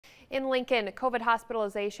In Lincoln, COVID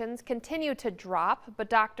hospitalizations continue to drop, but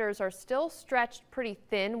doctors are still stretched pretty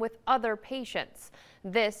thin with other patients.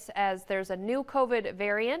 This as there's a new COVID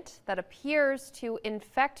variant that appears to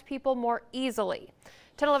infect people more easily.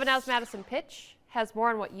 10/11 Now's Madison Pitch has more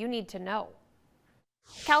on what you need to know.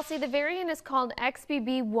 Kelsey, the variant is called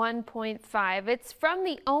XBB 1.5. It's from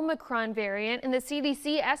the Omicron variant, and the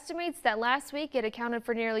CDC estimates that last week it accounted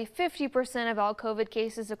for nearly 50% of all COVID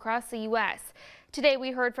cases across the U.S. Today,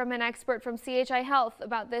 we heard from an expert from CHI Health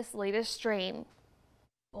about this latest strain.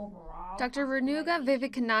 Dr. Renuga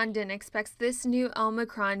Vivekanandan expects this new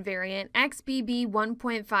Omicron variant, XBB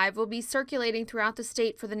 1.5, will be circulating throughout the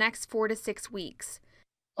state for the next 4 to 6 weeks.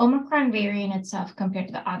 Omicron variant itself, compared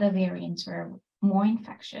to the other variants, were more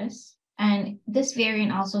infectious, and this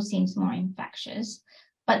variant also seems more infectious.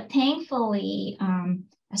 But thankfully,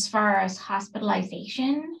 as far as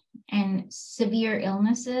hospitalization and severe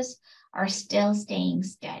illnesses are still staying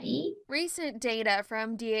steady. Recent data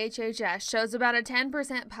from DHHS shows about a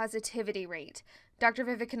 10% positivity rate. Dr.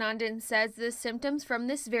 Vivekanandan says the symptoms from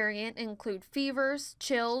this variant include fevers,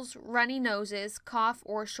 chills, runny noses, cough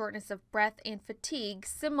or shortness of breath, and fatigue,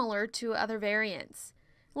 similar to other variants.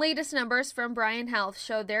 Latest numbers from Bryan Health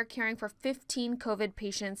show they're caring for 15 COVID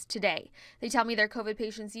patients today. They tell me their COVID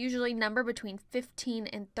patients usually number between 15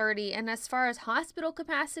 and 30, and as far as hospital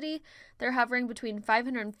capacity, they're hovering between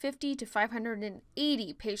 550 to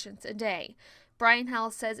 580 patients a day. Bryan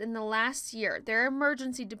Health says in the last year, their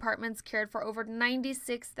emergency departments cared for over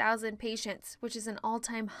 96,000 patients, which is an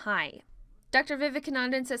all-time high. Dr.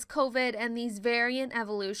 Vivekanandan says COVID and these variant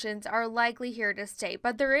evolutions are likely here to stay,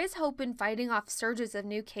 but there is hope in fighting off surges of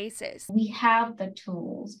new cases. We have the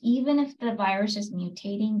tools. Even if the virus is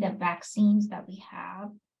mutating, the vaccines that we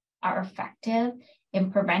have are effective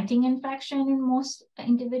in preventing infection in most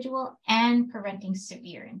individuals and preventing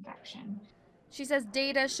severe infection. She says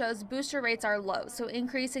data shows booster rates are low, so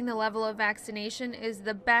increasing the level of vaccination is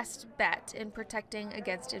the best bet in protecting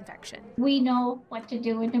against infection. We know what to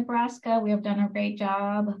do in Nebraska. We have done a great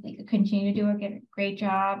job. We could continue to do a great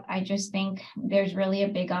job. I just think there's really a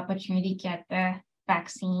big opportunity to get the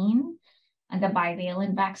vaccine, and the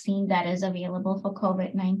bivalent vaccine that is available for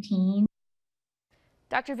COVID-19.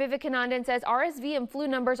 Dr. Vivekanandan says RSV and flu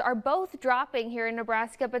numbers are both dropping here in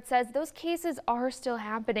Nebraska, but says those cases are still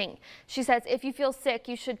happening. She says if you feel sick,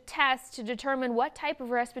 you should test to determine what type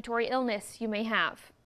of respiratory illness you may have.